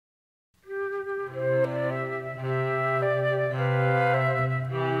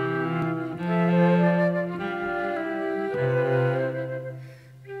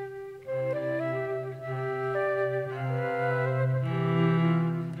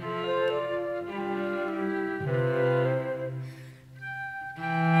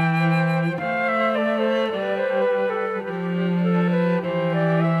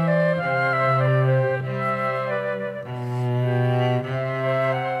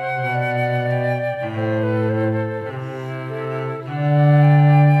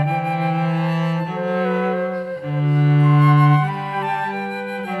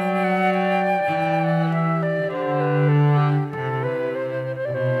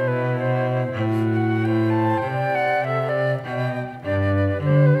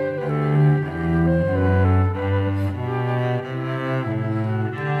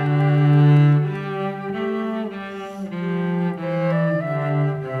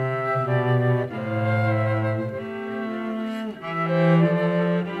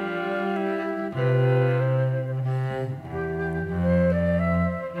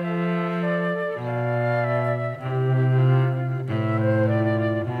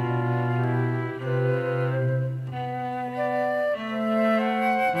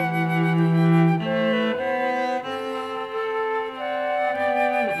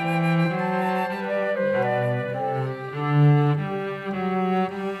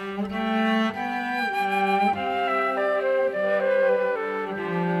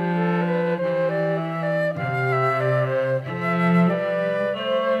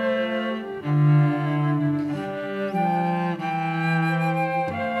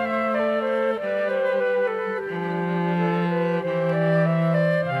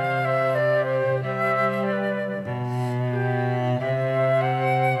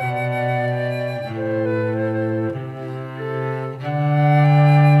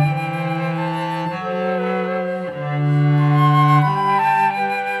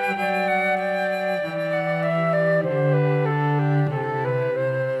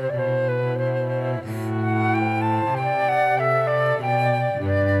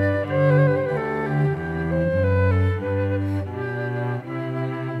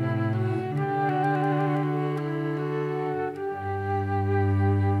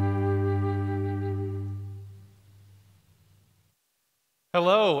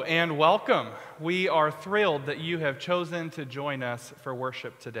Hello and welcome. We are thrilled that you have chosen to join us for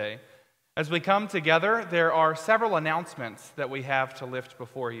worship today. As we come together, there are several announcements that we have to lift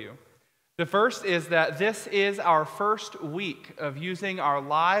before you. The first is that this is our first week of using our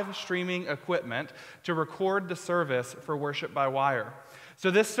live streaming equipment to record the service for Worship by Wire. So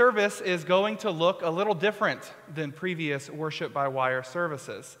this service is going to look a little different than previous Worship by Wire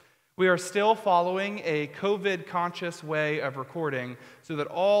services. We are still following a COVID-conscious way of recording so that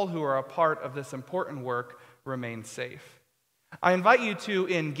all who are a part of this important work remain safe. I invite you to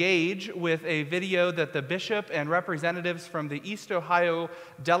engage with a video that the bishop and representatives from the East Ohio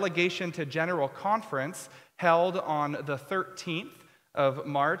Delegation to General Conference held on the 13th of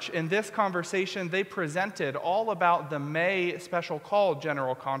March. In this conversation, they presented all about the May Special Call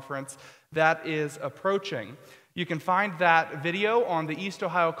General Conference that is approaching. You can find that video on the East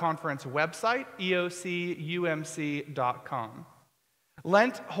Ohio Conference website, eocumc.com.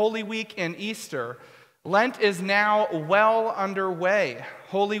 Lent, Holy Week, and Easter. Lent is now well underway.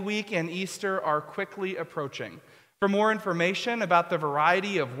 Holy Week and Easter are quickly approaching. For more information about the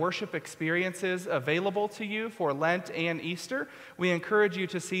variety of worship experiences available to you for Lent and Easter, we encourage you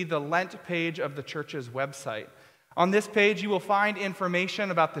to see the Lent page of the church's website. On this page, you will find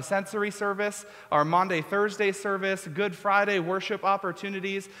information about the sensory service, our Maundy-Thursday service, Good Friday worship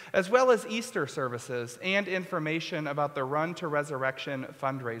opportunities, as well as Easter services, and information about the Run to Resurrection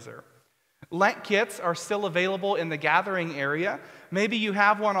fundraiser. Lent kits are still available in the gathering area. Maybe you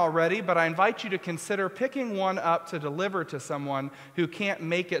have one already, but I invite you to consider picking one up to deliver to someone who can't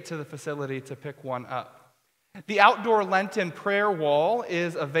make it to the facility to pick one up. The outdoor Lenten prayer wall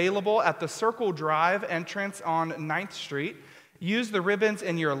is available at the Circle Drive entrance on 9th Street. Use the ribbons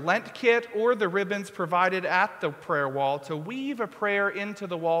in your Lent kit or the ribbons provided at the prayer wall to weave a prayer into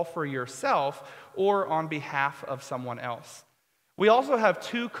the wall for yourself or on behalf of someone else. We also have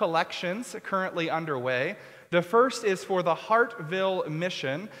two collections currently underway. The first is for the Hartville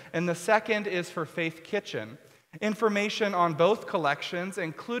Mission, and the second is for Faith Kitchen. Information on both collections,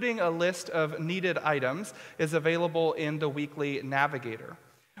 including a list of needed items, is available in the Weekly Navigator.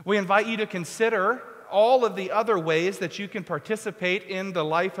 We invite you to consider all of the other ways that you can participate in the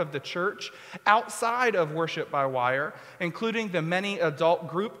life of the church outside of Worship by Wire, including the many adult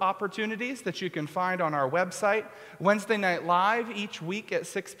group opportunities that you can find on our website, Wednesday Night Live each week at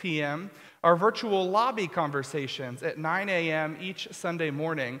 6 p.m., our virtual lobby conversations at 9 a.m. each Sunday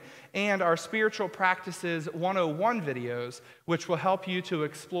morning, and our Spiritual Practices 101 videos, which will help you to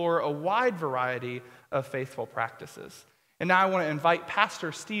explore a wide variety of faithful practices. And now I want to invite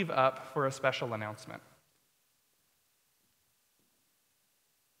Pastor Steve up for a special announcement.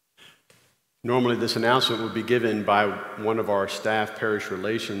 Normally, this announcement would be given by one of our staff parish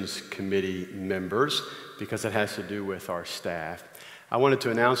relations committee members because it has to do with our staff. I wanted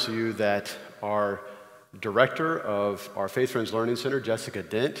to announce to you that our director of our Faith Friends Learning Center, Jessica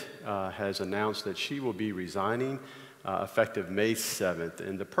Dent, has announced that she will be resigning effective May 7th.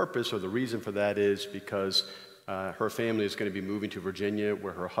 And the purpose or the reason for that is because her family is going to be moving to Virginia,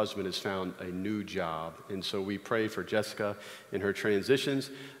 where her husband has found a new job. And so we pray for Jessica in her transitions.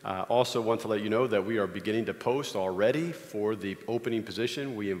 Also want to let you know that we are beginning to post already for the opening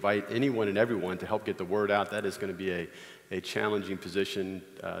position. We invite anyone and everyone to help get the word out. That is going to be a challenging position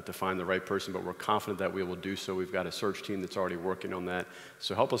to find the right person, but we're confident that we will do so. We've got a search team that's already working on that.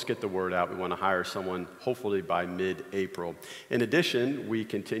 So help us get the word out. We want to hire someone hopefully by mid-April. In addition, we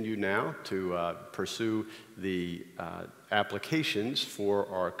continue now to pursue the applications for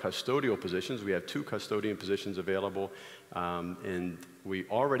our custodial positions. We have 2 custodian positions available, and we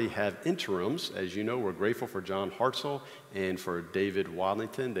already have interims. As you know, we're grateful for John Hartzell and for David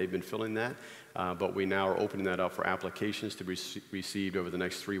Wadlington. They've been filling that. But we now are opening that up for applications to be received over the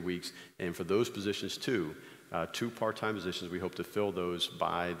next 3 weeks. And for those positions too, 2 part-time positions, we hope to fill those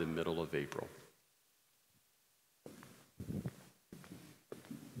by the middle of April.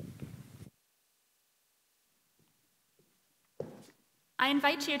 I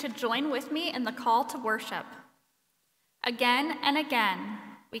invite you to join with me in the call to worship. Again and again,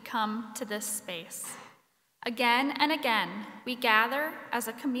 we come to this space. Again and again, we gather as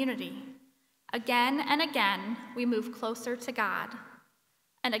a community. Again and again, we move closer to God.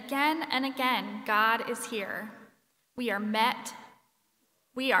 And again, God is here. We are met,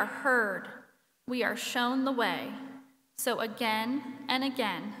 we are heard, we are shown the way. So again and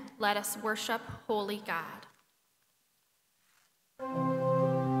again, let us worship Holy God.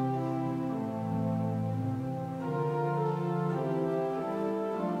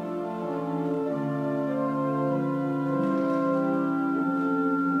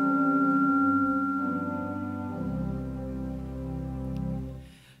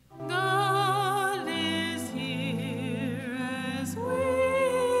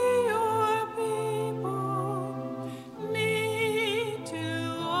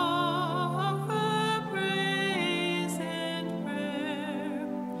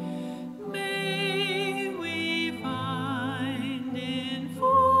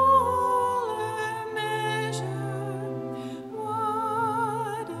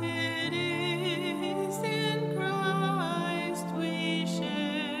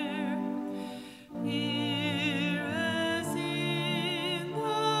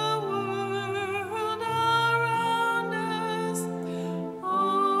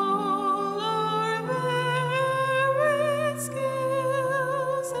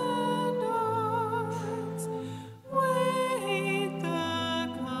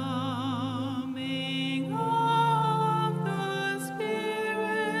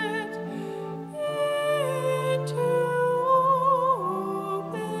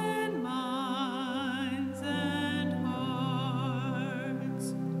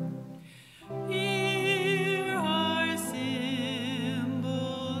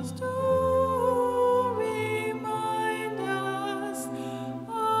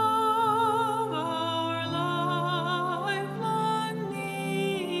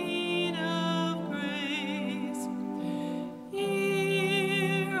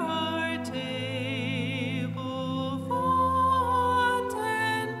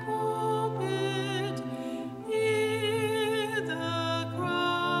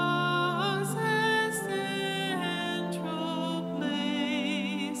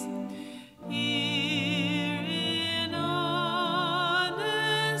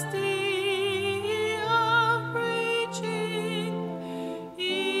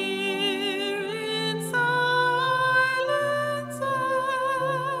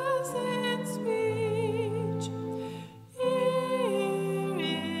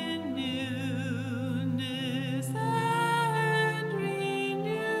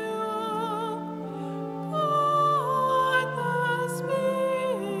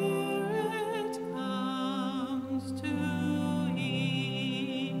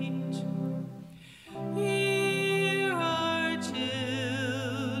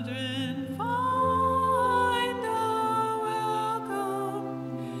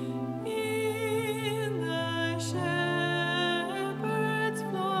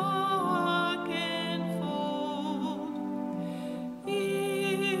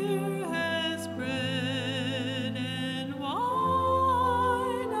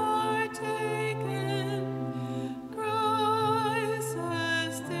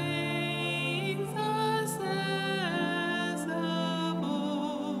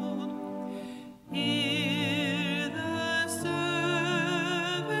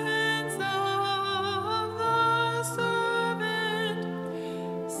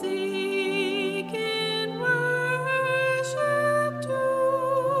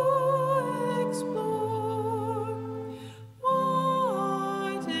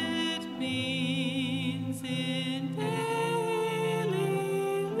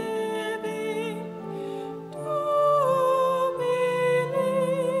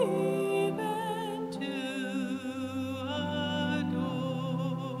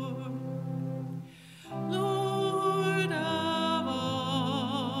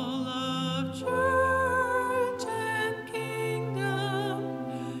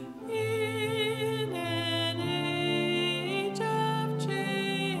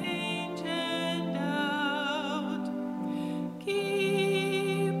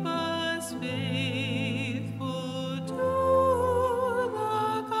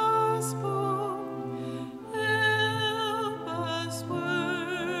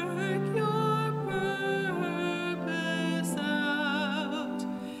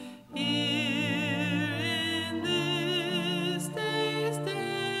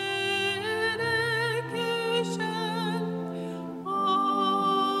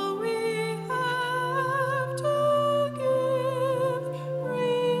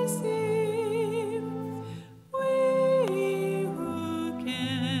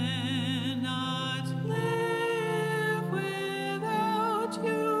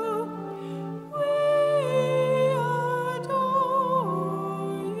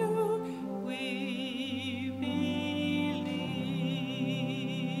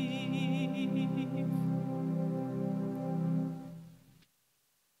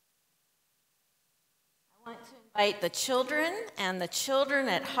 Invite the children and the children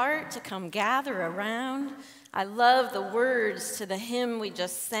at heart to come gather around. I love the words to the hymn we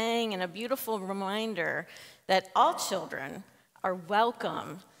just sang, and a beautiful reminder that all children are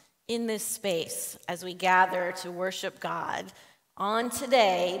welcome in this space as we gather to worship God on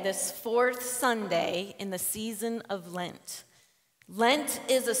today, this fourth Sunday in the season of Lent. Lent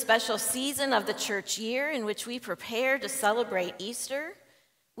is a special season of the church year in which we prepare to celebrate Easter.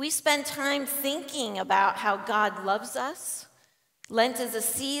 We spend time thinking about how God loves us. Lent is a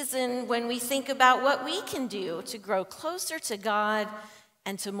season when we think about what we can do to grow closer to God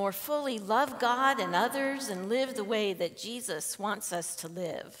and to more fully love God and others and live the way that Jesus wants us to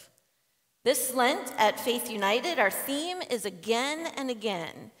live. This Lent at Faith United, our theme is again and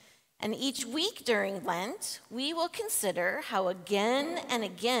again. And each week during Lent, we will consider how again and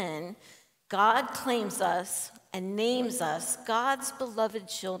again God claims us and names us God's beloved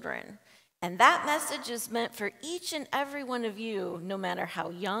children. And that message is meant for each and every one of you, no matter how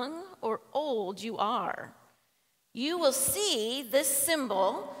young or old you are. You will see this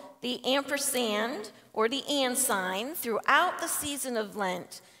symbol, the ampersand or the and sign, throughout the season of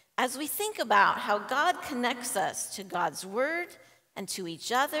Lent as we think about how God connects us to God's word and to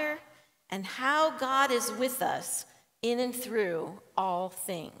each other, and how God is with us in and through all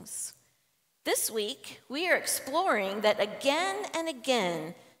things. This week, we are exploring that again and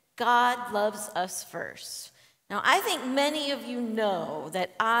again, God loves us first. Now, I think many of you know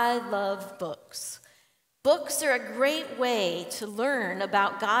that I love books. Books are a great way to learn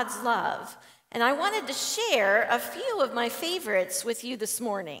about God's love, and I wanted to share a few of my favorites with you this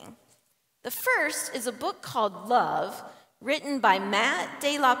morning. The first is a book called Love, written by Matt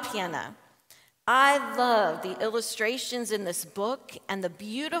de la Piana. I love the illustrations in this book and the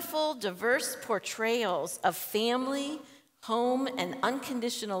beautiful, diverse portrayals of family, home, and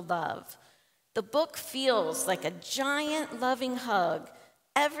unconditional love. The book feels like a giant loving hug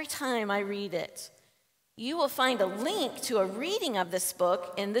every time I read it. You will find a link to a reading of this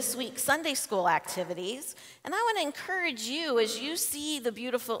book in this week's Sunday school activities, and I want to encourage you, as you see the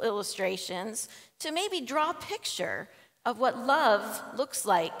beautiful illustrations, to maybe draw a picture of what love looks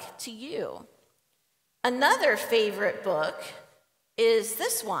like to you. Another favorite book is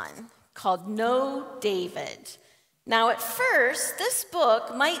this one called Know David. Now, at first, this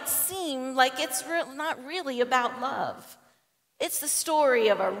book might seem like it's not really about love. It's the story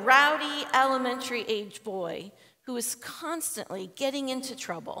of a rowdy elementary-age boy who is constantly getting into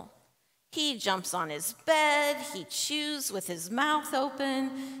trouble. He jumps on his bed, he chews with his mouth open,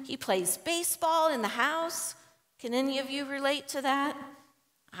 he plays baseball in the house. Can any of you relate to that?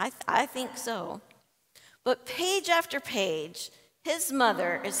 I think so. But page after page, his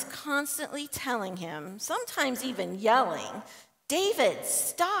mother is constantly telling him, sometimes even yelling, "David,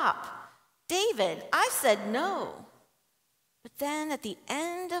 stop! David, I said no." But then at the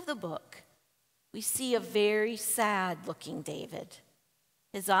end of the book, we see a very sad-looking David.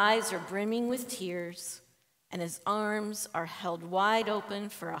 His eyes are brimming with tears, and his arms are held wide open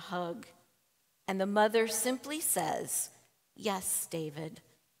for a hug. And the mother simply says, "Yes, David,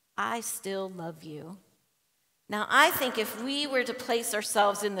 I still love you." Now, I think if we were to place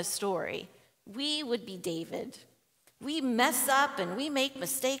ourselves in the story, we would be David. We mess up and we make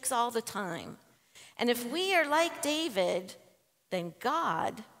mistakes all the time. And if we are like David, then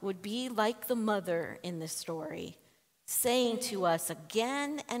God would be like the mother in this story, saying to us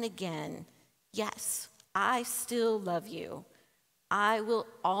again and again, "Yes, I still love you. I will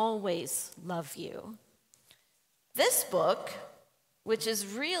always love you." This book, which is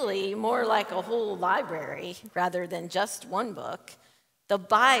really more like a whole library rather than just one book, the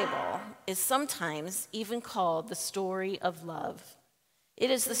Bible is sometimes even called the story of love. It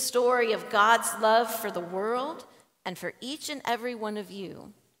is the story of God's love for the world and for each and every one of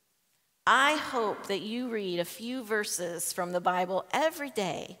you. I hope that you read a few verses from the Bible every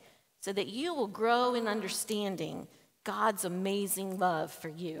day so that you will grow in understanding God's amazing love for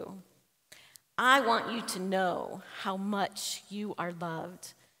you. I want you to know how much you are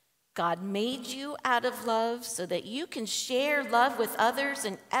loved. God made you out of love so that you can share love with others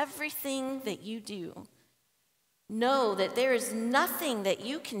in everything that you do. Know that there is nothing that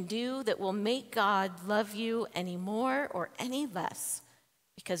you can do that will make God love you any more or any less,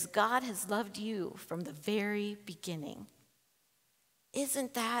 because God has loved you from the very beginning.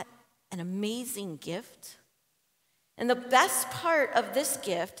 Isn't that an amazing gift? And the best part of this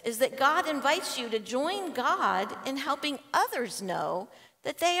gift is that God invites you to join God in helping others know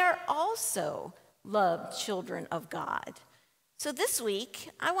that they are also loved children of God. So this week,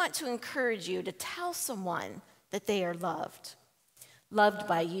 I want to encourage you to tell someone that they are loved. Loved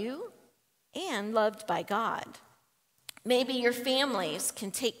by you, and loved by God. Maybe your families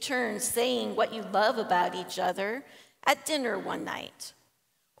can take turns saying what you love about each other at dinner one night.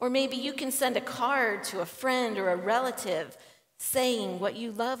 Or maybe you can send a card to a friend or a relative saying what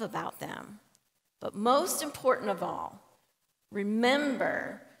you love about them. But most important of all,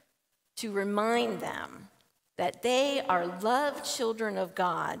 remember to remind them that they are loved children of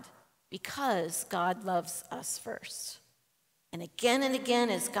God because God loves us first. And again,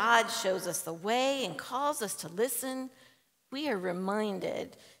 as God shows us the way and calls us to listen, we are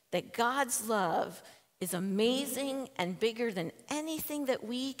reminded that God's love is amazing and bigger than anything that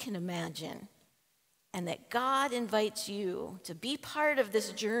we can imagine, and that God invites you to be part of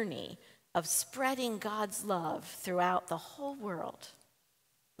this journey of spreading God's love throughout the whole world.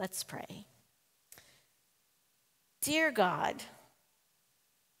 Let's pray. Dear God,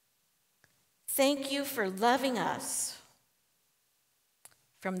 thank you for loving us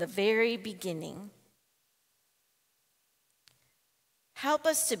from the very beginning. Help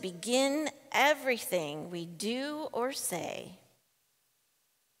us to begin everything we do or say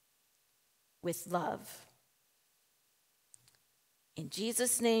with love. In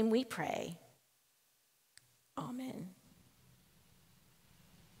Jesus' name we pray. Amen.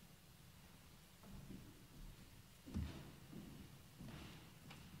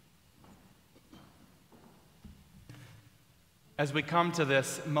 As we come to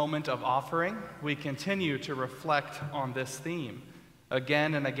this moment of offering, we continue to reflect on this theme.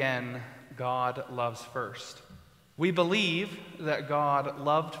 Again and again, God loves first. We believe that God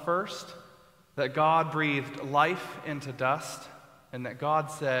loved first, that God breathed life into dust, and that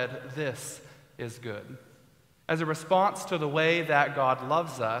God said, "This is good." As a response to the way that God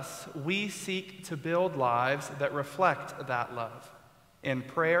loves us, we seek to build lives that reflect that love in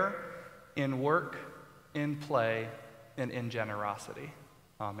prayer, in work, in play, and in generosity.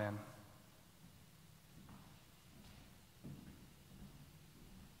 Amen.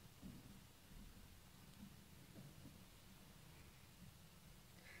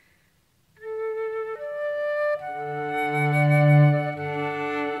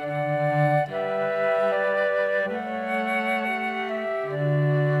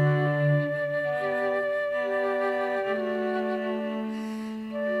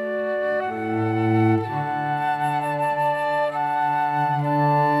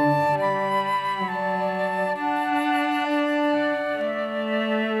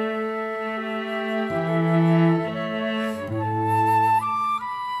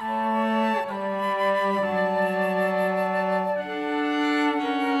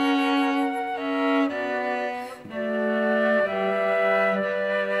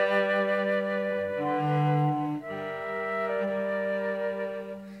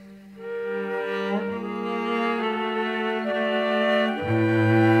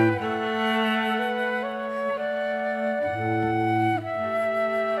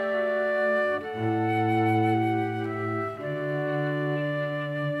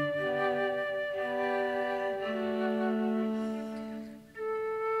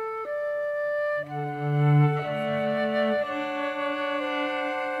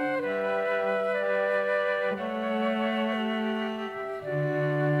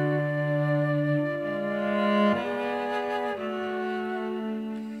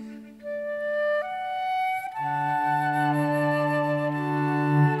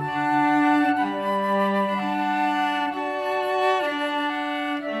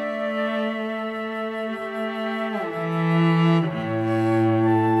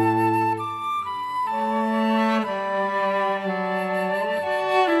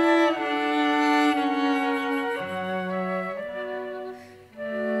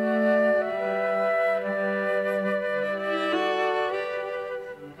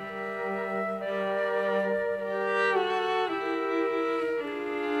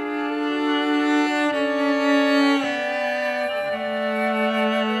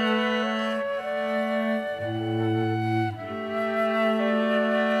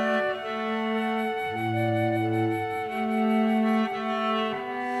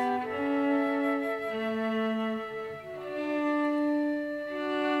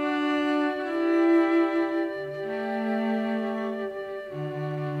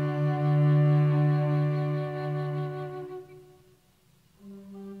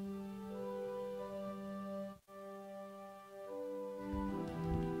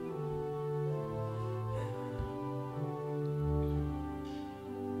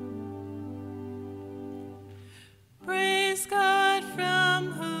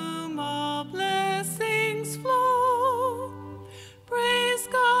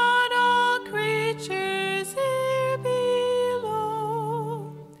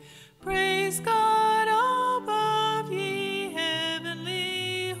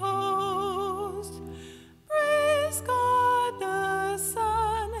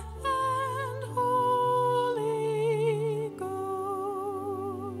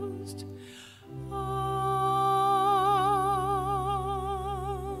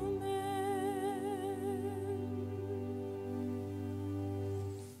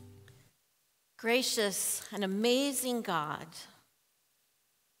 Gracious and amazing God,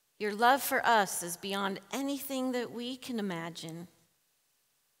 your love for us is beyond anything that we can imagine.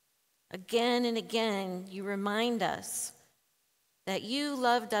 Again and again, you remind us that you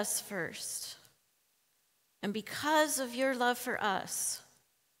loved us first. And because of your love for us,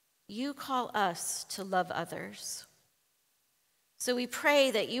 you call us to love others. So we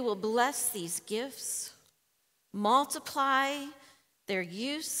pray that you will bless these gifts, multiply their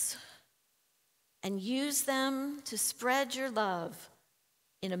use, and use them to spread your love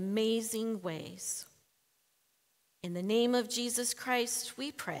in amazing ways. In the name of Jesus Christ,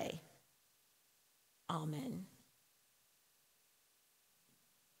 we pray. Amen.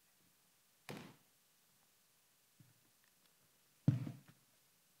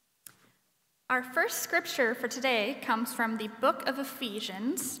 Our first scripture for today comes from the book of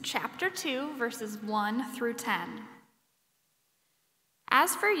Ephesians, chapter 2, verses 1 through 10.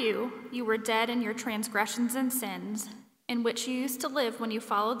 As for you, you were dead in your transgressions and sins, in which you used to live when you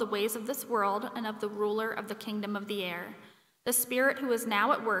followed the ways of this world and of the ruler of the kingdom of the air, the spirit who is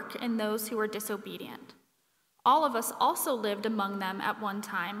now at work in those who are disobedient. All of us also lived among them at one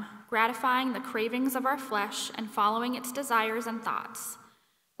time, gratifying the cravings of our flesh and following its desires and thoughts.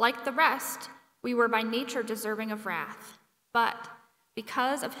 Like the rest, we were by nature deserving of wrath. But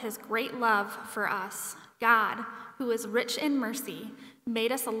because of his great love for us, God, who is rich in mercy,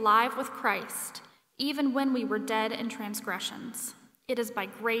 made us alive with Christ, even when we were dead in transgressions. It is by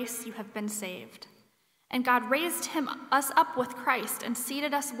grace you have been saved. And God raised us up with Christ and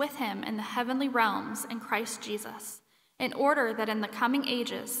seated us with him in the heavenly realms in Christ Jesus, in order that in the coming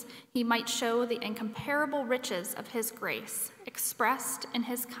ages he might show the incomparable riches of his grace, expressed in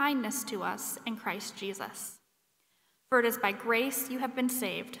his kindness to us in Christ Jesus. For it is by grace you have been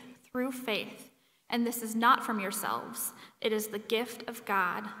saved, through faith, and this is not from yourselves. It is the gift of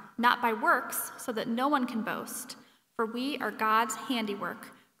God, not by works, so that no one can boast. For we are God's handiwork,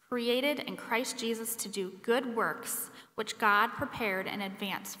 created in Christ Jesus to do good works, which God prepared in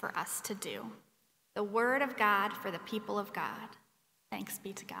advance for us to do. The word of God for the people of God. Thanks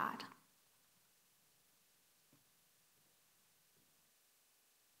be to God.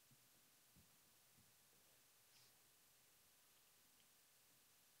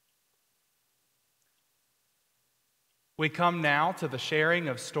 We come now to the sharing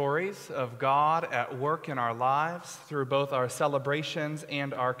of stories of God at work in our lives through both our celebrations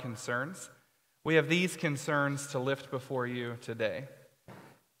and our concerns. We have these concerns to lift before you today.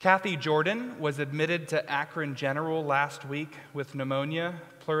 Kathy Jordan was admitted to Akron General last week with pneumonia,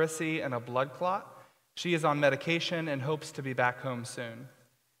 pleurisy, and a blood clot. She is on medication and hopes to be back home soon.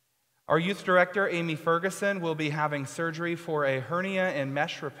 Our youth director, Amy Ferguson, will be having surgery for a hernia and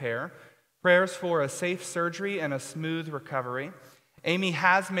mesh repair. Prayers for a safe surgery and a smooth recovery. Amy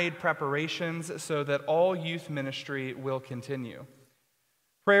has made preparations so that all youth ministry will continue.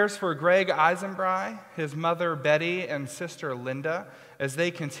 Prayers for Greg Eisenbry, his mother Betty, and sister Linda as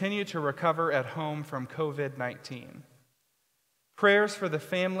they continue to recover at home from COVID-19. Prayers for the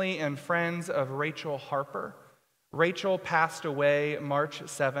family and friends of Rachel Harper. Rachel passed away March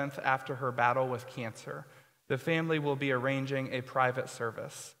 7th after her battle with cancer. The family will be arranging a private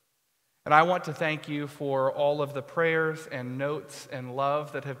service. And I want to thank you for all of the prayers and notes and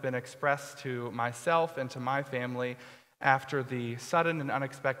love that have been expressed to myself and to my family after the sudden and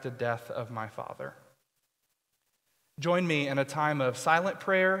unexpected death of my father. Join me in a time of silent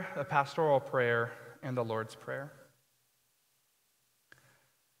prayer, a pastoral prayer, and the Lord's Prayer.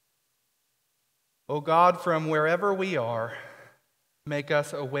 O God, from wherever we are, make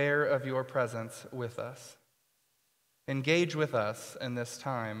us aware of your presence with us. Engage with us in this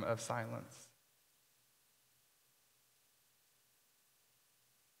time of silence.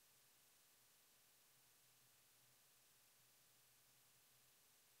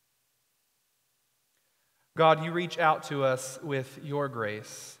 God, you reach out to us with your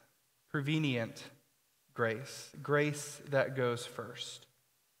grace, prevenient grace, grace that goes first.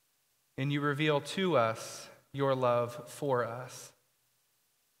 And you reveal to us your love for us.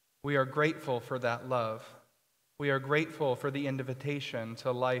 We are grateful for that love. We are grateful for the invitation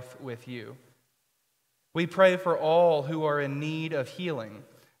to life with you. We pray for all who are in need of healing,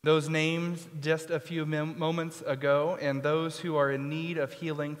 those names just a few moments ago, and those who are in need of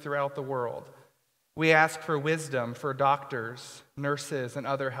healing throughout the world. We ask for wisdom for doctors, nurses, and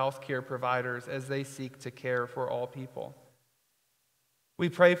other healthcare providers as they seek to care for all people. We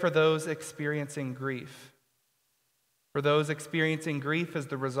pray for those experiencing grief. For those experiencing grief as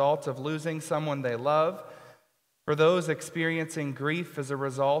the result of losing someone they love, for those experiencing grief as a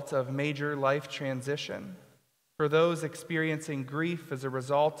result of major life transition, for those experiencing grief as a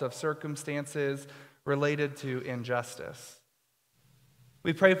result of circumstances related to injustice.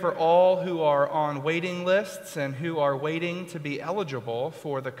 We pray for all who are on waiting lists and who are waiting to be eligible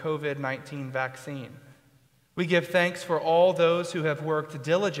for the COVID-19 vaccine. We give thanks for all those who have worked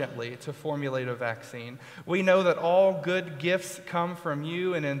diligently to formulate a vaccine. We know that all good gifts come from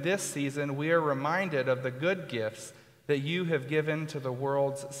you, and in this season we are reminded of the good gifts that you have given to the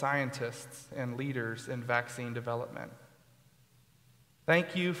world's scientists and leaders in vaccine development.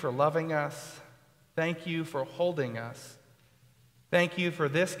 Thank you for loving us. Thank you for holding us. Thank you for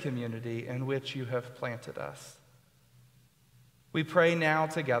this community in which you have planted us. We pray now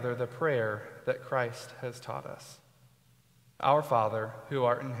together the prayer that Christ has taught us. Our Father, who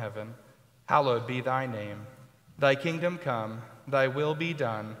art in heaven, hallowed be thy name. Thy kingdom come, thy will be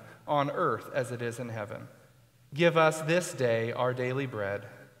done, on earth as it is in heaven. Give us this day our daily bread,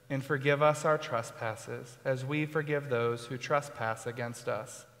 and forgive us our trespasses, as we forgive those who trespass against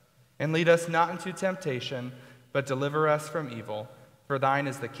us. And lead us not into temptation, but deliver us from evil. For thine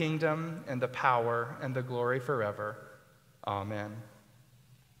is the kingdom, and the power, and the glory forever. Amen.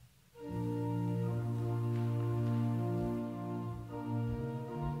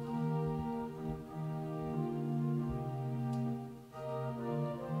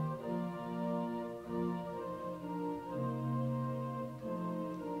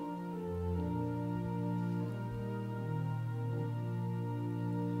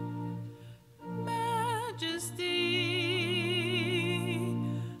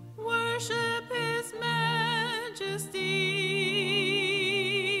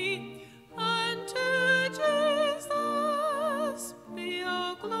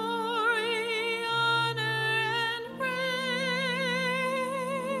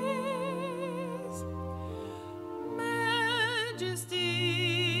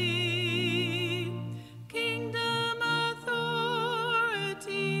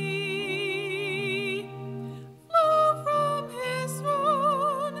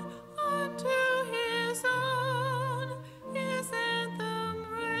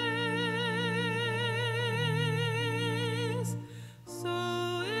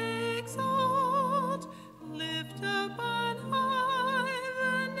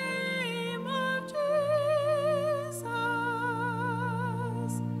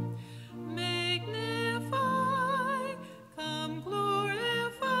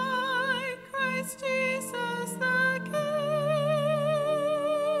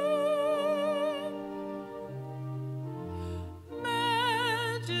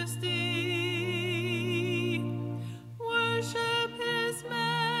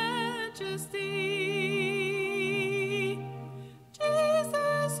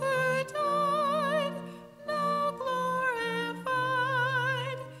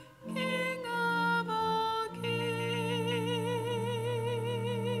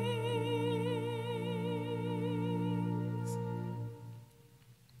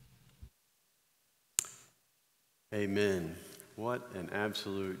 Amen. What an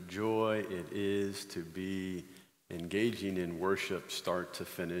absolute joy it is to be engaging in worship start to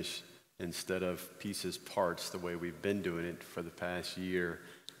finish instead of pieces, parts, the way we've been doing it for the past year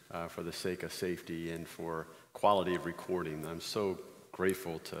for the sake of safety and for quality of recording. I'm so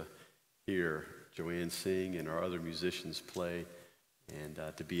grateful to hear Joanne sing and our other musicians play and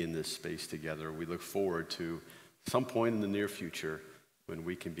to be in this space together. We look forward to some point in the near future when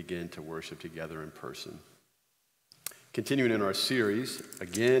we can begin to worship together in person. Continuing in our series,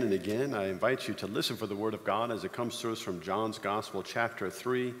 again and again, I invite you to listen for the Word of God as it comes to us from John's Gospel, chapter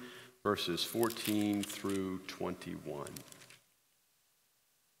 3, verses 14 through 21.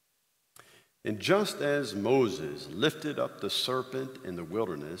 And just as Moses lifted up the serpent in the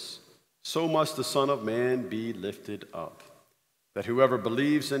wilderness, so must the Son of Man be lifted up, that whoever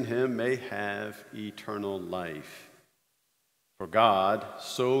believes in him may have eternal life. For God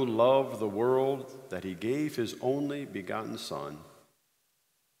so loved the world that he gave his only begotten Son,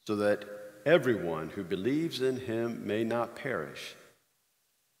 so that everyone who believes in him may not perish,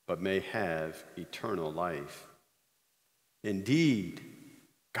 but may have eternal life. Indeed,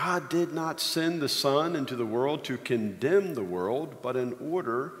 God did not send the Son into the world to condemn the world, but in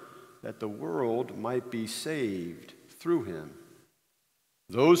order that the world might be saved through him.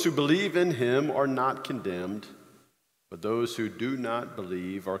 Those who believe in him are not condemned, but those who do not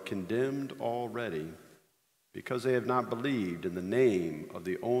believe are condemned already, because they have not believed in the name of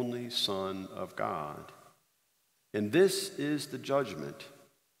the only Son of God. And this is the judgment,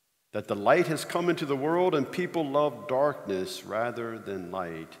 that the light has come into the world, and people love darkness rather than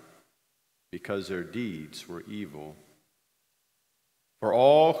light, because their deeds were evil. For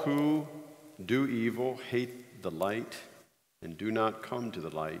all who do evil hate the light and do not come to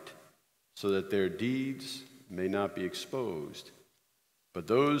the light, so that their deeds may not be exposed. But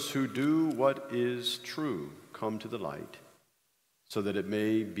those who do what is true come to the light, so that it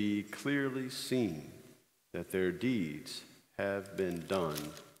may be clearly seen that their deeds have been done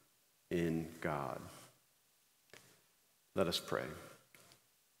in God. Let us pray.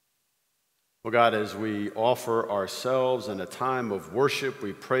 Well, God, as we offer ourselves in a time of worship,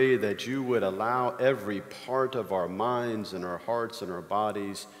 we pray that you would allow every part of our minds and our hearts and our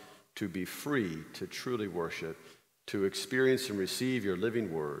bodies to be free to truly worship, to experience and receive your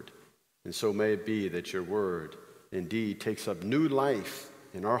living word. And so may it be that your word indeed takes up new life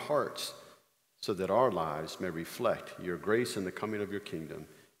in our hearts, so that our lives may reflect your grace in the coming of your kingdom.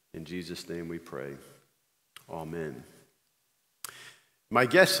 In Jesus' name we pray. Amen. My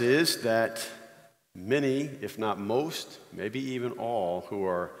guess is that many, if not most, maybe even all who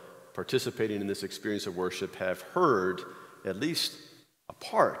are participating in this experience of worship have heard at least a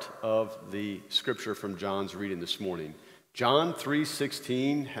part of the scripture from John's reading this morning. John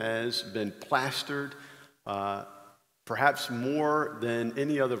 3:16 has been plastered, perhaps more than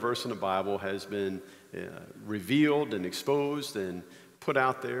any other verse in the Bible has been revealed and exposed and put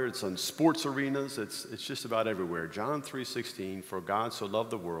out there. It's on sports arenas. It's just about everywhere. John 3:16, for God so loved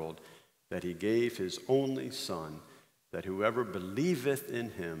the world that he gave his only Son, that whoever believeth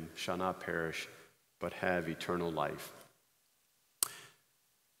in him shall not perish, but have eternal life.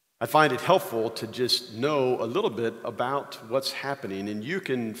 I find it helpful to just know a little bit about what's happening, and you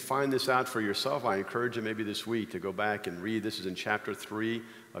can find this out for yourself. I encourage you maybe this week to go back and read. This is in chapter 3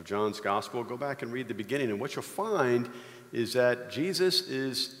 of John's Gospel. Go back and read the beginning, and what you'll find is that Jesus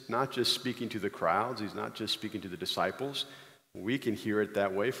is not just speaking to the crowds. He's not just speaking to the disciples. We can hear it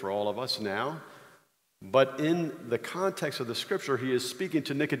that way for all of us now. But in the context of the scripture, he is speaking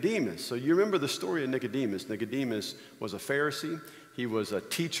to Nicodemus. So you remember the story of Nicodemus. Nicodemus was a Pharisee. He was a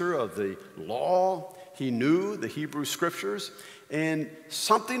teacher of the law. He knew the Hebrew scriptures. And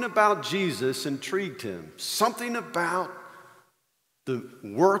something about Jesus intrigued him. Something about the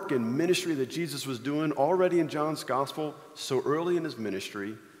work and ministry that Jesus was doing already in John's gospel so early in his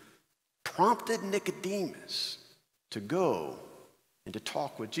ministry prompted Nicodemus to go and to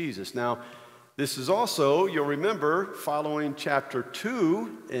talk with Jesus. Now, this is also, you'll remember, following chapter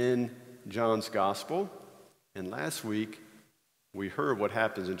 2 in John's gospel. And last week, we heard what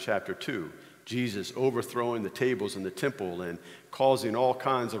happens in chapter 2. Jesus overthrowing the tables in the temple and causing all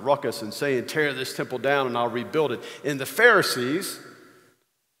kinds of ruckus and saying, tear this temple down and I'll rebuild it. And the Pharisees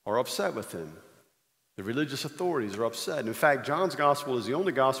are upset with him. The religious authorities are upset. In fact, John's gospel is the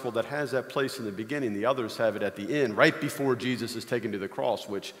only gospel that has that place in the beginning. The others have it at the end, right before Jesus is taken to the cross,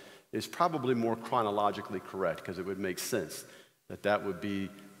 which is probably more chronologically correct, because it would make sense that that would be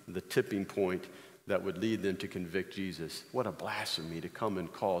the tipping point that would lead them to convict Jesus. What a blasphemy to come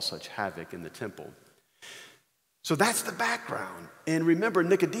and cause such havoc in the temple. So that's the background. And remember,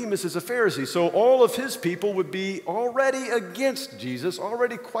 Nicodemus is a Pharisee, so all of his people would be already against Jesus,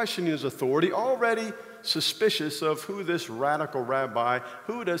 already questioning his authority, already suspicious of who this radical rabbi,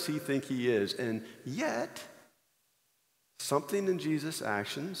 who does he think he is? And yet, something in Jesus'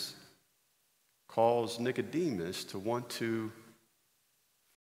 actions caused Nicodemus to want to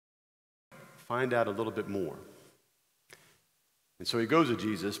find out a little bit more. And so he goes to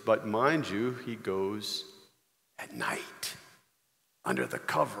Jesus, but mind you, he goes at night, under the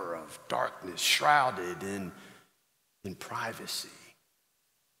cover of darkness, shrouded in privacy.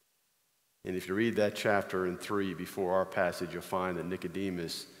 And if you read that chapter in 3 before our passage, you'll find that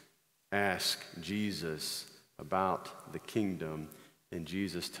Nicodemus asked Jesus about the kingdom, and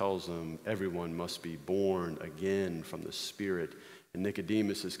Jesus tells him everyone must be born again from the Spirit. And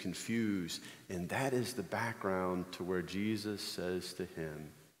Nicodemus is confused, and that is the background to where Jesus says to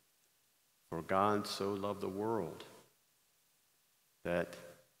him, for God so loved the world that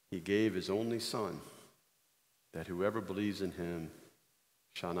he gave his only Son, that whoever believes in him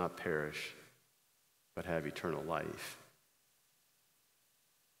shall not perish, but have eternal life.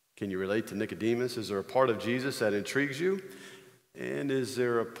 Can you relate to Nicodemus? Is there a part of Jesus that intrigues you? And is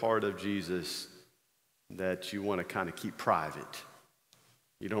there a part of Jesus that you want to kind of keep private?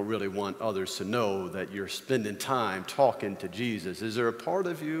 You don't really want others to know that you're spending time talking to Jesus. Is there a part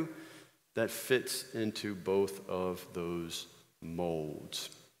of you that fits into both of those molds?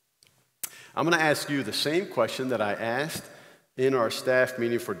 I'm going to ask you the same question that I asked in our staff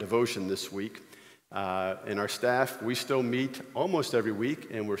meeting for devotion this week. In our staff, we still meet almost every week,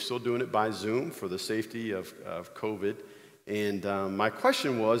 and we're still doing it by Zoom for the safety of COVID. And my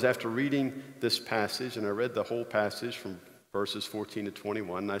question was, after reading this passage, and I read the whole passage from verses 14 to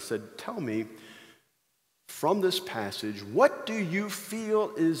 21, and I said, tell me, from this passage, what do you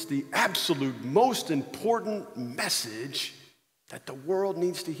feel is the absolute most important message that the world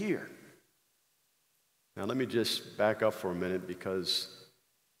needs to hear? Now, let me just back up for a minute because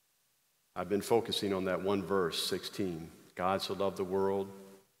I've been focusing on that one verse, 16. God so loved the world,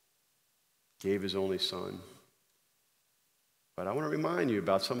 gave his only son. But I want to remind you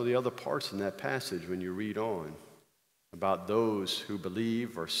about some of the other parts in that passage when you read on, about those who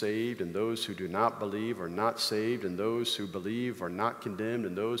believe are saved and those who do not believe are not saved, and those who believe are not condemned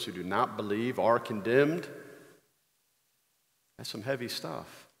and those who do not believe are condemned. That's some heavy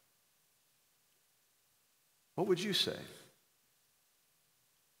stuff. What would you say?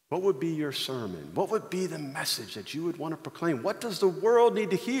 What would be your sermon? What would be the message that you would want to proclaim? What does the world need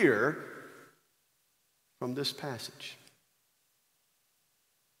to hear from this passage?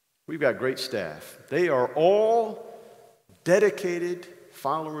 We've got great staff. They are all dedicated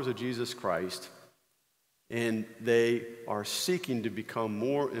followers of Jesus Christ, and they are seeking to become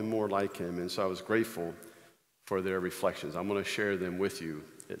more and more like him. And so I was grateful for their reflections. I'm going to share them with you,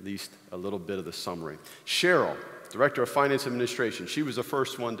 at least a little bit of the summary. Cheryl, Director of Finance Administration, she was the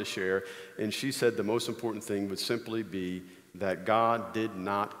first one to share, and she said the most important thing would simply be that God did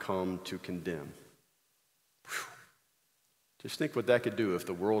not come to condemn. Whew. Just think what that could do if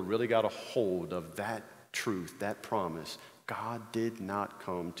the world really got a hold of that truth, that promise. God did not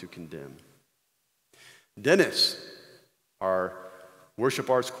come to condemn. Dennis, our worship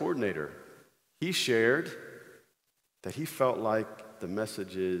arts coordinator, he shared that he felt like the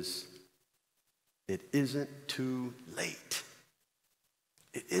message is, it isn't too late.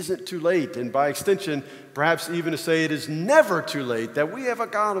 It isn't too late. And by extension, perhaps even to say it is never too late, that we have a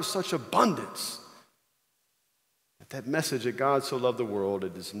God of such abundance. That message that God so loved the world,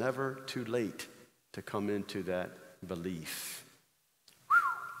 it is never too late to come into that belief. Whew.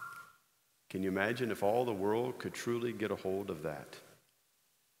 Can you imagine if all the world could truly get a hold of that?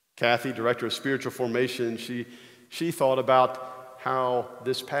 Kathy, Director of Spiritual Formation, she thought about how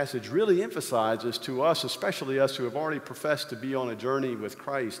this passage really emphasizes to us, especially us who have already professed to be on a journey with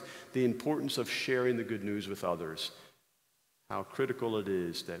Christ, the importance of sharing the good news with others. How critical it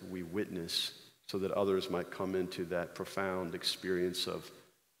is that we witness so that others might come into that profound experience of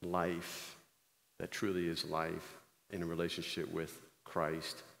life that truly is life in a relationship with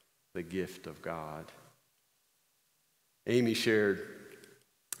Christ, the gift of God. Amy shared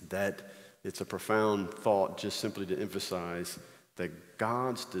that it's a profound thought just simply to emphasize that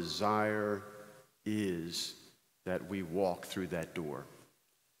God's desire is that we walk through that door.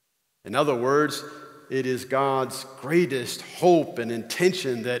 In other words, it is God's greatest hope and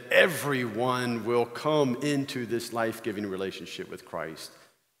intention that everyone will come into this life-giving relationship with Christ.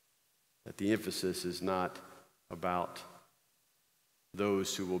 That the emphasis is not about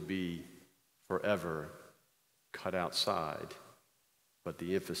those who will be forever cut outside, but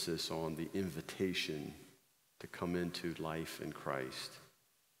the emphasis on the invitation to come into life in Christ.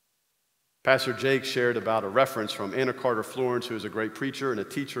 Pastor Jake shared about a reference from Anna Carter Florence, who is a great preacher and a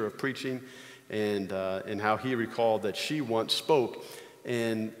teacher of preaching, and how he recalled that she once spoke,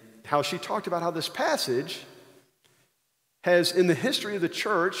 and how she talked about how this passage has, in the history of the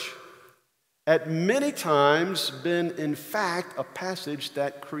church, at many times been, in fact, a passage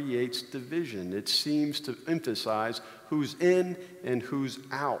that creates division. It seems to emphasize who's in and who's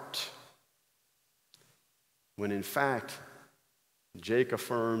out. When in fact, Jake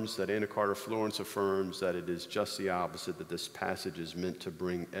affirms, that Anna Carter Florence affirms, that it is just the opposite, that this passage is meant to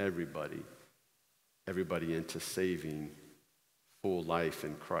bring everybody into saving full life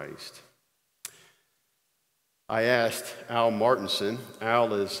in Christ. I asked Al Martinson.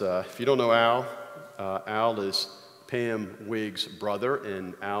 Al is, if you don't know Al is Pam Wigg's brother,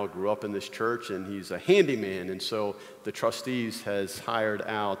 and Al grew up in this church, and he's a handyman, and so the trustees has hired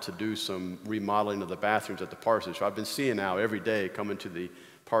Al to do some remodeling of the bathrooms at the parsonage. So I've been seeing Al every day coming to the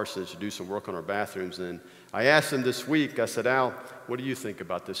parsonage to do some work on our bathrooms, and I asked him this week, I said, Al, what do you think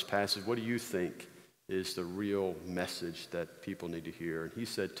about this passage? What do you think is the real message that people need to hear? And he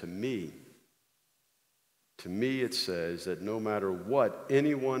said, to me it says that no matter what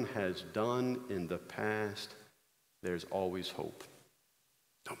anyone has done in the past, there's always hope.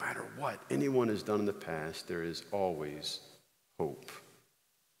 No matter what anyone has done in the past, there is always hope.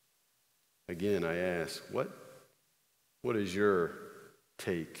 Again, I ask, what is your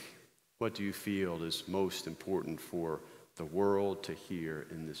take? What do you feel is most important for the world to hear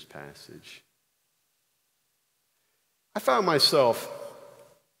in this passage? I found myself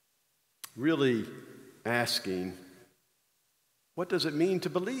really asking, what does it mean to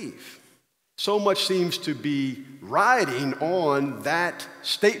believe? So much seems to be riding on that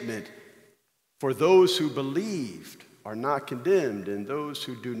statement. For those who believed are not condemned, and those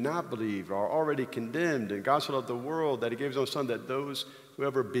who do not believe are already condemned. And God so loved the world that he gave his own son, that those who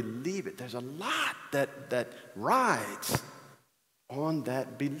ever believe it, there's a lot that rides on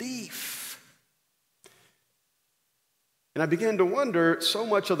that belief. And I began to wonder, so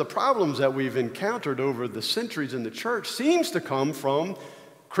much of the problems that we've encountered over the centuries in the church seems to come from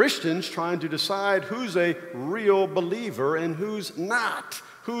Christians trying to decide who's a real believer and who's not,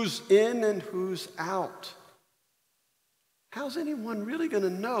 who's in and who's out. How's anyone really going to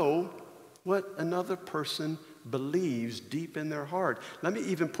know what another person believes deep in their heart? Let me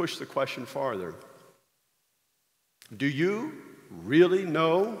even push the question farther. Do you really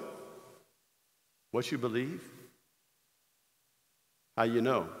know what you believe? How do you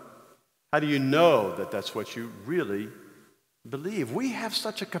know? How do you know that that's what you really believe? We have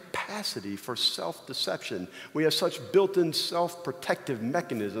such a capacity for self-deception. We have such built-in self-protective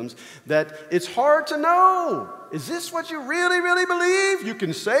mechanisms that it's hard to know. Is this what you really, really believe? You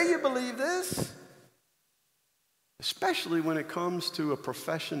can say you believe this. Especially when it comes to a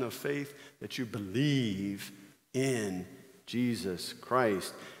profession of faith that you believe in Jesus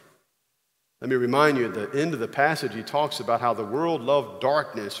Christ. Let me remind you, at the end of the passage, he talks about how the world loved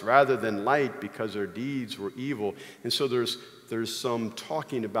darkness rather than light because their deeds were evil. And so there's some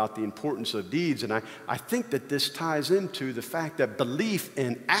talking about the importance of deeds. And I think that this ties into the fact that belief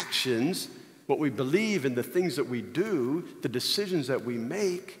and actions, what we believe and the things that we do, the decisions that we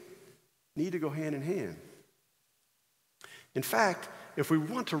make, need to go hand in hand. In fact, if we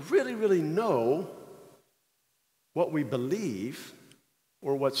want to really, really know what we believe,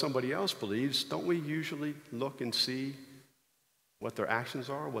 or what somebody else believes, don't we usually look and see what their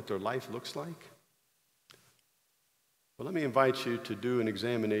actions are, what their life looks like? Well, let me invite you to do an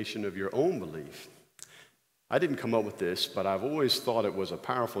examination of your own belief. I didn't come up with this, but I've always thought it was a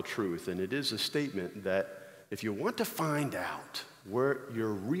powerful truth, and it is a statement that if you want to find out where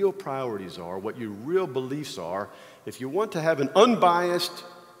your real priorities are, what your real beliefs are, if you want to have an unbiased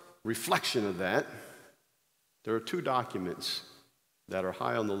reflection of that, there are two documents that are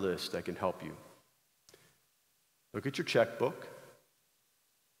high on the list that can help you. Look at your checkbook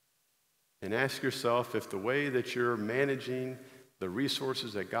and ask yourself if the way that you're managing the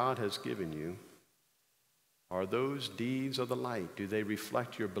resources that God has given you, are those deeds of the light? Do they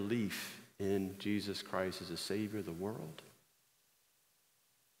reflect your belief in Jesus Christ as the Savior of the world?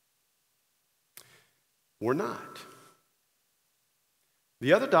 Or not?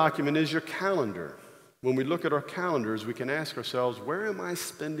 The other document is your calendar. When we look at our calendars, we can ask ourselves, where am I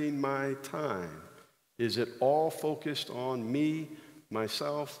spending my time? Is it all focused on me,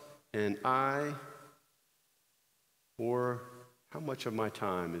 myself, and I? Or how much of my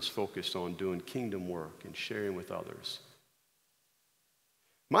time is focused on doing kingdom work and sharing with others?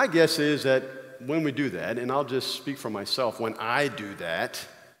 My guess is that when we do that, and I'll just speak for myself, when I do that,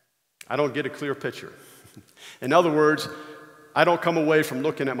 I don't get a clear picture. In other words, I don't come away from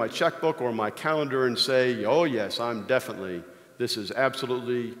looking at my checkbook or my calendar and say, oh yes, this is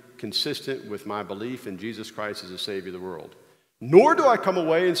absolutely consistent with my belief in Jesus Christ as the Savior of the world. Nor do I come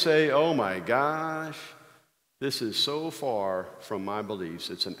away and say, oh my gosh, this is so far from my beliefs.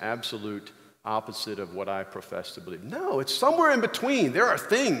 It's an absolute opposite of what I profess to believe. No, it's somewhere in between. There are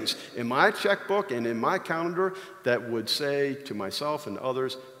things in my checkbook and in my calendar that would say to myself and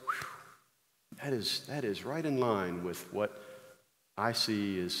others, that is right in line with what I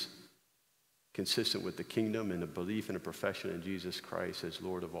see is consistent with the kingdom and a belief and a profession in Jesus Christ as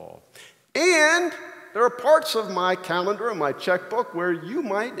Lord of all. And there are parts of my calendar and my checkbook where you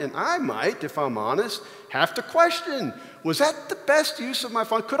might, and I might, if I'm honest, have to question, was that the best use of my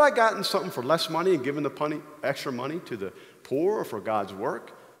fund? Could I have gotten something for less money and given the extra money to the poor or for God's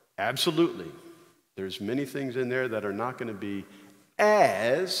work? Absolutely. There's many things in there that are not going to be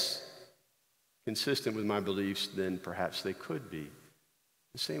as consistent with my beliefs than perhaps they could be.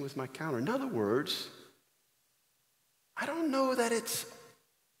 The same with my calendar. In other words, I don't know that it's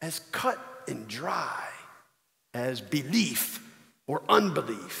as cut and dry as belief or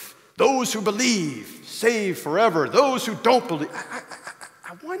unbelief. Those who believe, saved forever. Those who don't believe.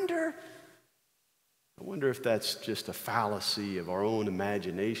 I wonder if that's just a fallacy of our own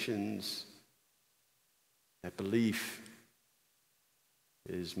imaginations. That belief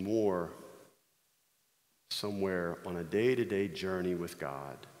is more somewhere on a day-to-day journey with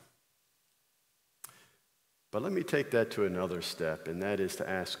God. But let me take that to another step, and that is to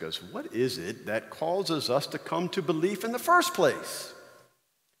ask us, what is it that causes us to come to belief in the first place?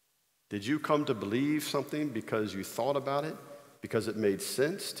 Did you come to believe something because you thought about it, because it made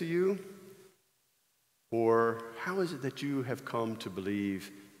sense to you? Or how is it that you have come to believe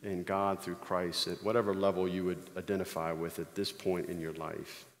in God through Christ at whatever level you would identify with at this point in your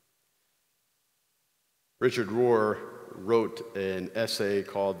life. Richard Rohr wrote an essay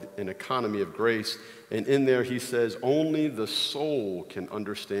called An Economy of Grace, and in there he says, only the soul can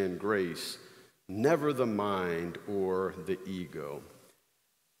understand grace, never the mind or the ego.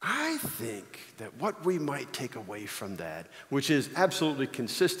 I think that what we might take away from that, which is absolutely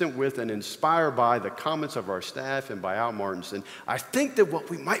consistent with and inspired by the comments of our staff and by Al Martinson, I think that what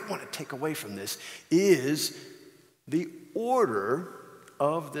we might want to take away from this is the order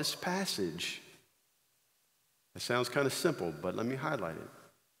of this passage. It sounds kind of simple, but let me highlight it.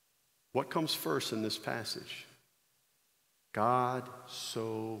 What comes first in this passage? God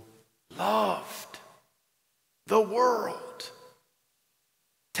so loved the world.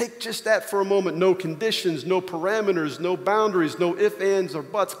 Take just that for a moment. No conditions, no parameters, no boundaries, no ifs, ands, or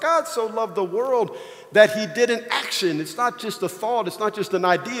buts. God so loved the world that he did an action. It's not just a thought. It's not just an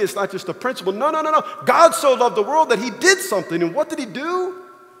idea. It's not just a principle. No. God so loved the world that he did something. And what did he do?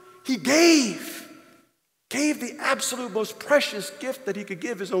 He gave the absolute most precious gift that he could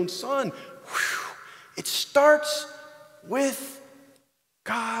give, his own son. Whew. It starts with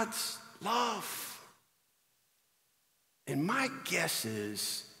God's love. And my guess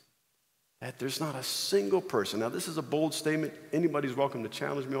is that there's not a single person. Now, this is a bold statement. Anybody's welcome to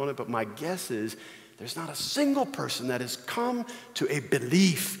challenge me on it, but my guess is there's not a single person that has come to a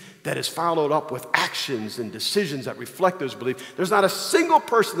belief that is followed up with actions and decisions that reflect those beliefs. There's not a single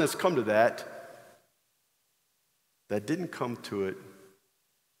person that's come to that didn't come to it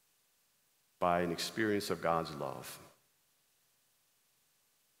by an experience of God's love.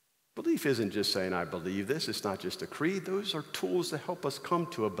 Belief isn't just saying, I believe this. It's not just a creed. Those are tools that help us come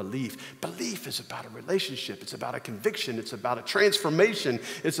to a belief. Belief is about a relationship. It's about a conviction. It's about a transformation.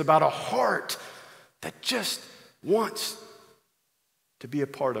 It's about a heart that just wants to be a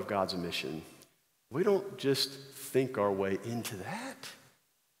part of God's mission. We don't just think our way into that.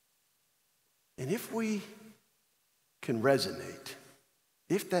 And if we can resonate,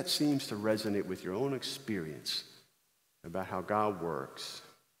 if that seems to resonate with your own experience about how God works,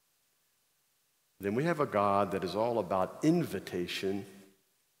 then we have a God that is all about invitation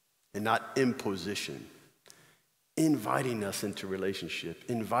and not imposition. Inviting us into relationship,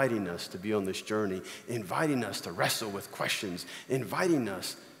 inviting us to be on this journey, inviting us to wrestle with questions, inviting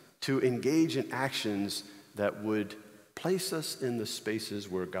us to engage in actions that would place us in the spaces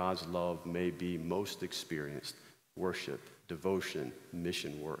where God's love may be most experienced: worship, devotion,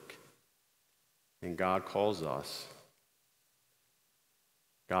 mission work. And God calls us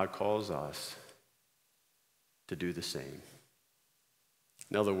to do the same.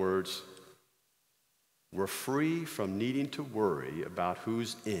 In other words, we're free from needing to worry about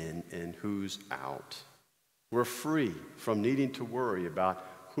who's in and who's out. We're free from needing to worry about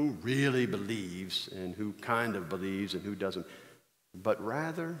who really believes and who kind of believes and who doesn't. But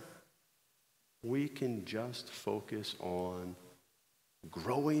rather, we can just focus on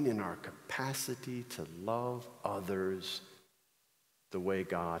growing in our capacity to love others the way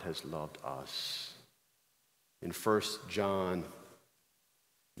God has loved us. In 1 John,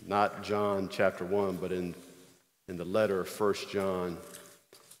 not John chapter 1, but in the letter of 1 John,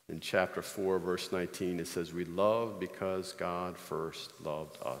 in chapter 4, verse 19, it says, we love because God first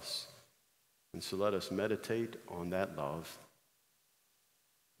loved us. And so let us meditate on that love,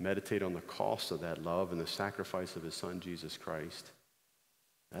 meditate on the cost of that love and the sacrifice of his son, Jesus Christ.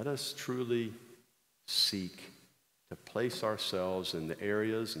 Let us truly seek to place ourselves in the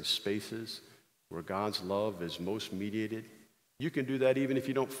areas and spaces where God's love is most mediated. You can do that even if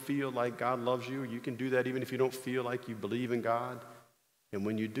you don't feel like God loves you. You can do that even if you don't feel like you believe in God. And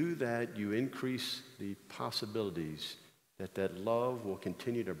when you do that, you increase the possibilities that love will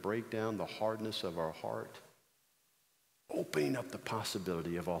continue to break down the hardness of our heart, opening up the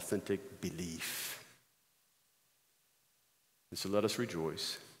possibility of authentic belief. And so let us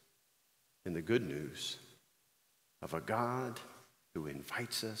rejoice in the good news of a God who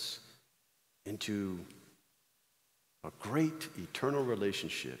invites us into a great eternal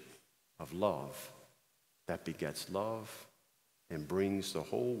relationship of love that begets love and brings the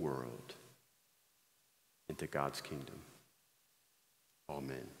whole world into God's kingdom.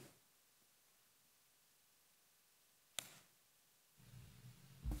 Amen.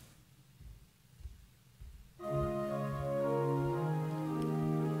 Who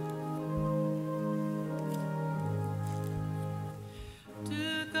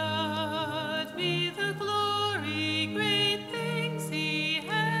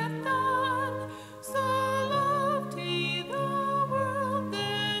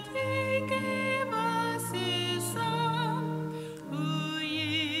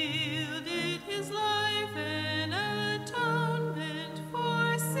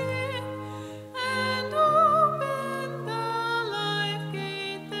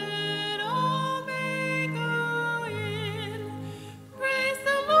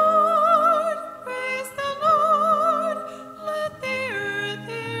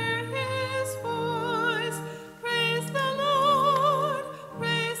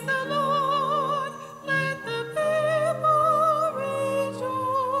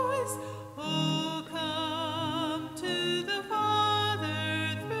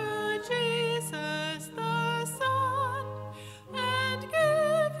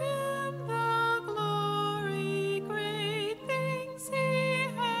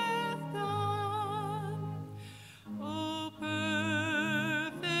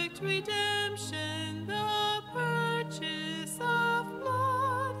redemption, the purchase of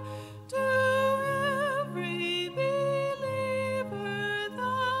blood, to every believer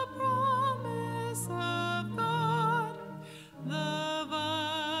the promise of God. The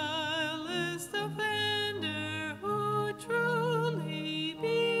vilest offender who truly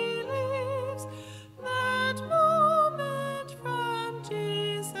believes that moment from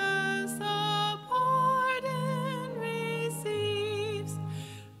Jesus a pardon receives.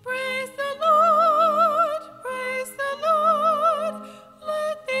 Praise the Lord, praise the Lord,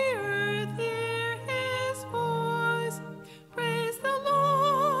 let the earth hear his voice. Praise the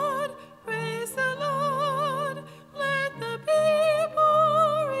Lord, praise the Lord, let the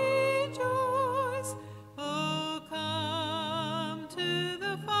people rejoice. Oh, come to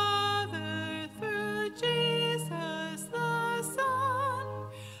the Father through Jesus the Son,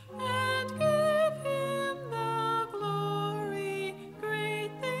 and give him the glory,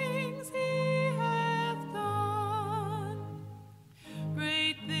 great things he hath done.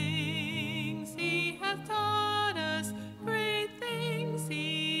 Great things he hath taught us, great things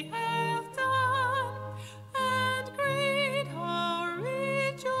he hath done, and great our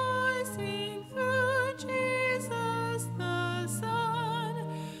rejoicing through Jesus the Son.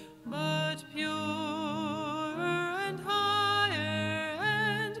 But purer and higher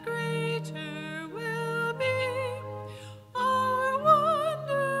and greater will be our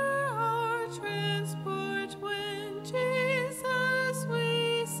wonder, our transport when Jesus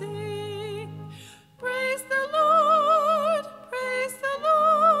we see. Praise the Lord, praise the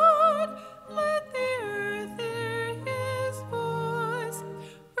Lord, let the earth hear his voice.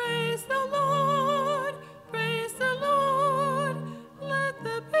 Praise the Lord, praise the Lord, let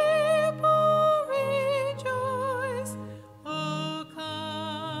the people rejoice. Oh,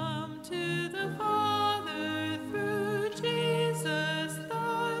 come to the Father through Jesus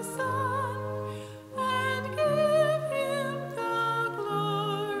the Son, and give him the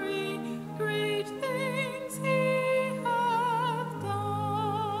glory, great things he hath done.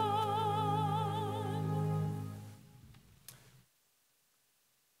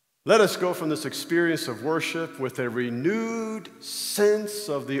 Let us go from this experience of worship with a renewed sense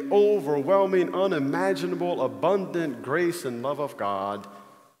of the overwhelming, unimaginable, abundant grace and love of God,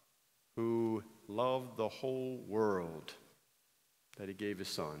 who loved the whole world, that he gave his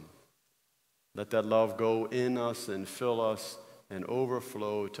Son. Let that love go in us and fill us and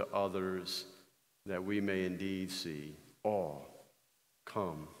overflow to others, that we may indeed see all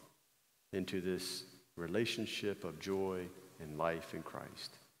come into this relationship of joy and life in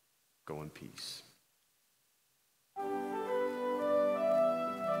Christ. Go in peace.